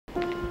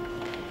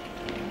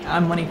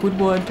I'm Monique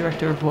Woodward,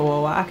 Director of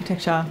Woodward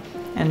Architecture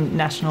and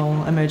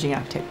National Emerging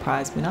Architect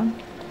Prize winner,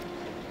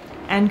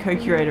 and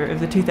co-curator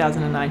of the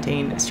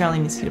 2019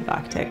 Australian Institute of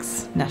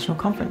Architects National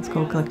Conference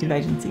called Collective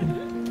Agency.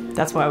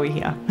 That's why we're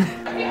here.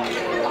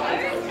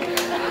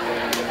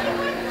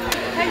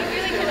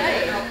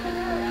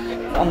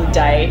 On the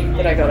day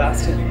that I got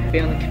asked to be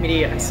on the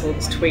committee, I saw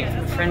this tweet from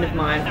a friend of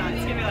mine.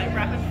 It's going to be like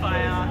rapid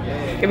fire.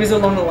 It was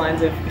along the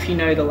lines of, if you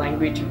know the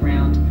language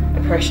around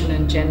oppression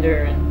and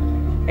gender and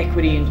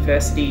equity and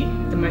diversity,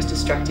 the most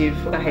destructive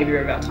behaviour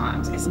of our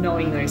times is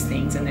knowing those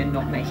things and then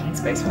not making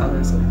space for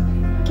others or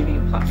giving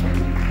a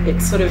platform.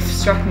 It sort of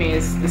struck me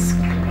as this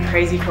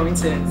crazy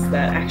coincidence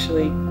that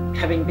actually,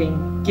 having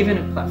been given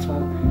a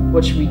platform,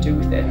 what should we do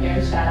with it?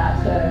 Shout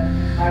out to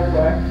my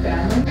work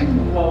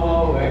family,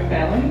 work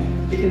family,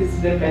 because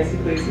they've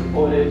basically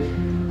supported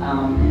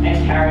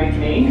and carried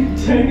me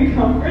to the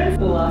conference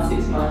the last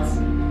 6 months.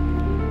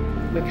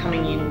 We're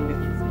coming in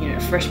with, a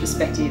fresh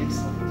perspective,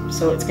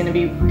 so it's going to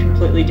be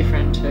completely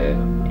different to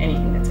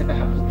anything that's ever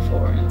happened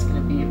before, and it's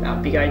going to be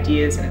about big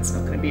ideas, and it's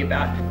not going to be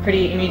about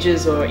pretty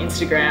images or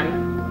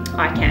Instagram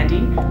eye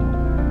candy.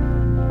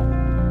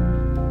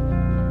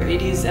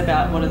 It is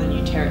about what are the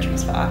new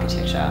territories for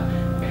architecture,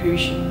 who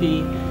should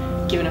be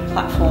given a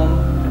platform,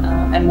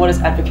 and what does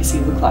advocacy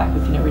look like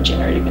within a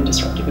regenerative and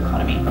disruptive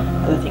economy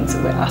are the things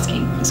that we're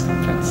asking for this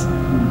conference.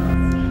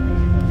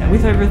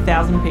 With over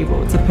 1,000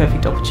 people, it's a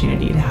perfect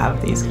opportunity to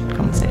have these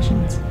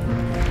conversations.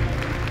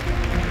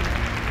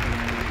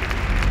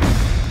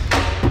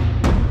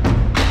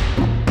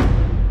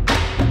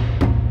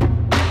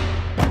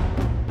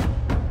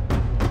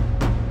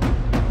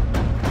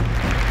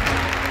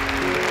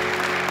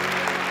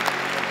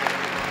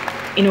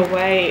 In a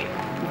way,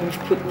 we've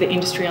put the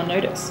industry on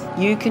notice.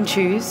 You can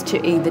choose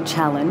to either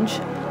challenge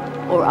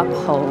or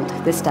uphold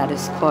the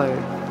status quo.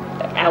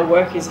 Our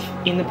work is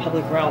in the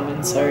public realm,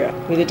 and so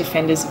we're the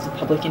defenders of the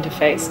public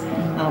interface.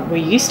 We're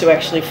used to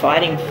actually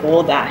fighting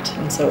for that,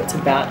 and so it's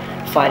about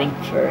fighting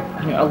for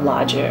a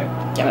larger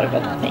gamut of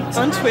other things.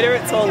 On Twitter,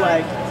 it's all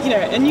like,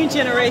 a new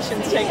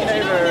generation's taken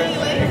over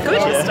and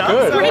good stuff.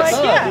 Good.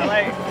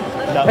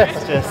 So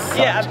That's just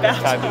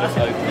about fabulous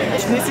opening.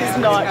 This is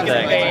not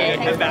going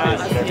to be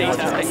about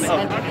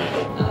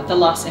details. The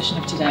last session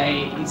of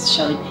today is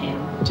Shelley Penn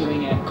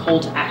doing a call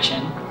to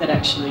action that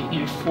actually,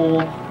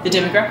 for the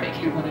demographic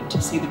who wanted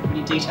to see the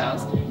pretty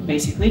details,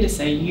 basically to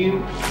say you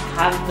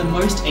have the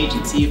most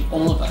agency of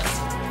all of us,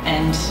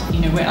 and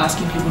we're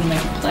asking people to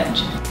make a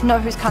pledge. Know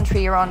whose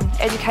country you're on,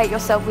 educate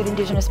yourself with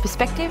Indigenous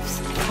perspectives.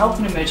 Help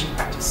an emerging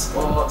practice,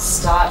 or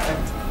start a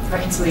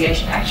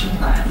reconciliation action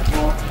plan,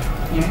 or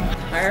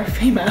hire a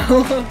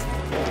female.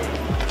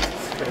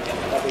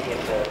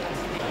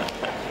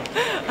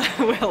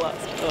 Well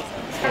asked.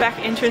 Awesome. Back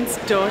entrance,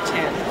 door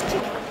 10.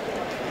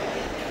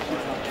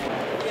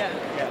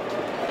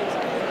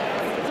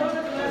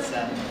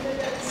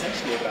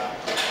 Essentially about.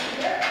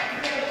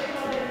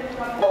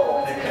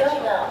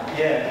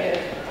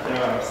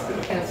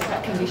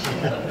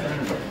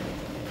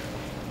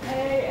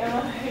 Hey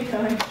Emma, how you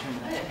going?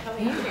 How are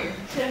you?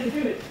 Yeah,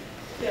 good.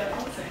 Yeah,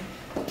 awesome.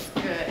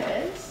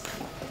 Good.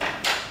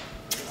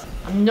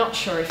 I'm not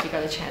sure if you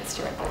got a chance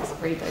to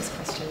read those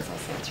questions I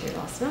sent to you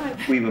last night.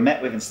 We were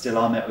met with, and still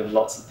are met with,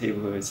 lots of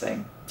people who are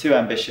saying, too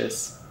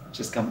ambitious,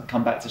 just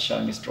come back to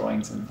showing us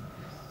drawings and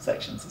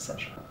sections,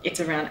 etc. It's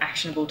around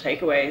actionable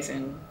takeaways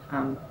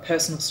and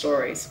personal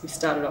stories. We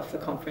started off the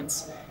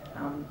conference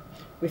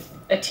with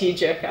a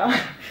tearjerker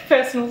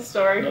personal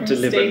story Not from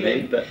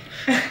deliberately, Stephen.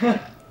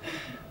 but...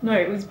 No,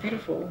 it was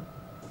beautiful.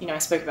 I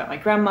spoke about my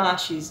grandma.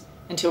 She's,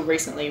 until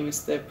recently,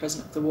 was the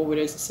president of the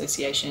Woodwarders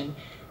Association.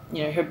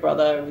 Her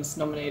brother was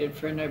nominated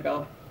for a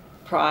Nobel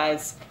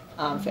Prize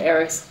for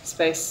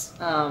aerospace.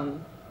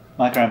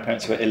 My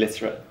grandparents were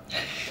illiterate.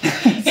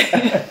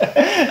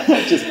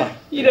 Just fine.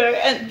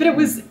 But it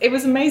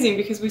was amazing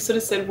because we sort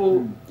of said,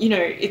 well,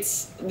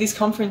 this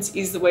conference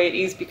is the way it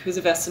is because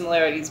of our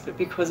similarities, but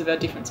because of our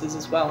differences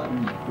as well,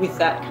 and with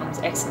that comes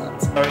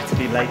excellence. Sorry to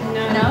be late.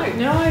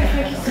 No,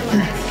 thank you so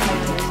much.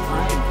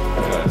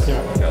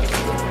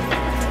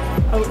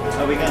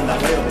 Are we going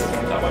that way or this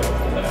way? That way.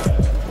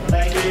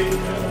 Thank you.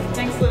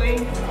 Thanks, Louis.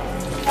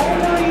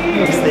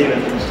 Stephen,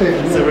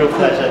 it's a real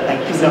pleasure.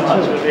 Thank you so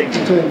much for being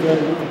here.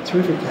 It's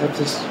terrific to have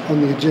this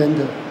on the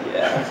agenda.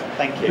 Yeah,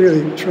 thank you.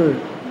 Really true.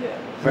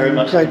 Very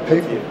much. Great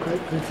people,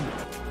 great people.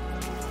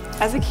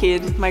 As a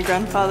kid, my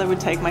grandfather would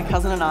take my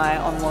cousin and I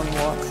on long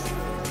walks.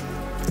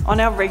 On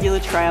our regular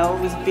trail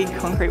was a big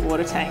concrete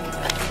water tank.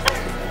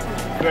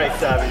 Great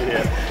to have you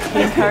here.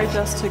 He encouraged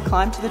us to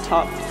climb to the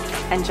top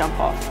and jump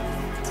off.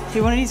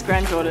 He wanted his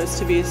granddaughters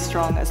to be as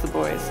strong as the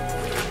boys.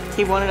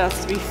 He wanted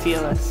us to be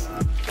fearless.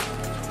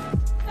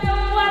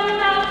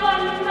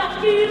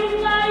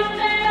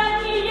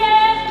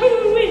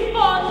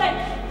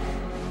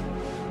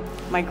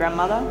 My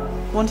grandmother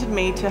wanted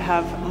me to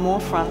have more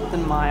front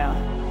than Maya.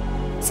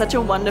 Such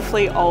a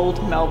wonderfully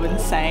old Melbourne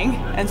saying,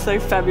 and so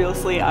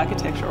fabulously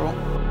architectural.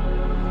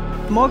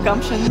 More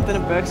gumption than a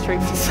Burke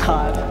Street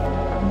facade.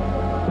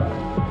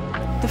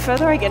 The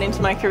further I get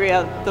into my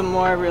career, the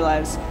more I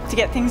realise to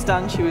get things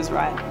done, she was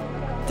right.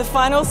 The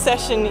final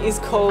session is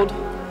called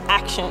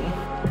Action.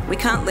 We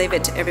can't leave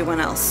it to everyone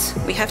else.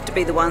 We have to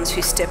be the ones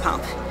who step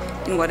up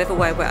in whatever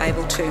way we're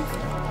able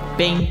to.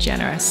 Being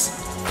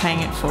generous, paying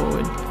it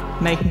forward,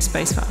 making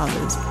space for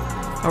others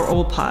are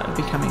all part of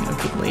becoming a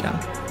good leader.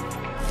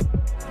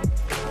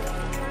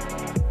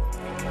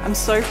 I'm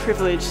so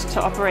privileged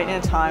to operate in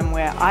a time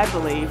where I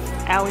believe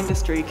our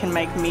industry can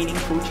make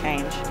meaningful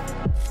change.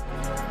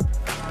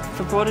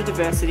 For broader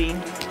diversity,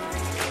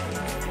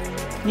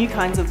 new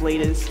kinds of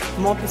leaders,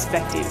 more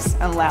perspectives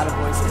and louder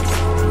voices.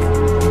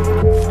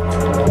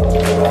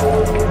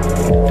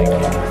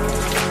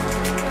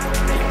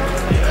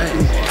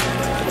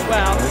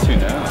 Wow.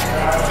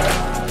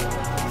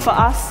 For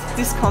us,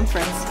 this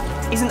conference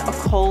isn't a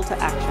call to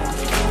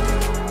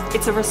action.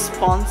 It's a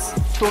response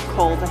to a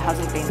call that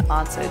hasn't been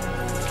answered.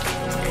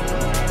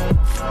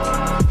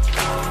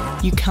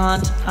 You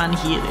can't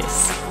unhear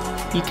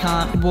this. You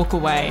can't walk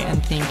away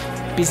and think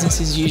business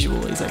as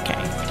usual is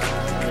okay.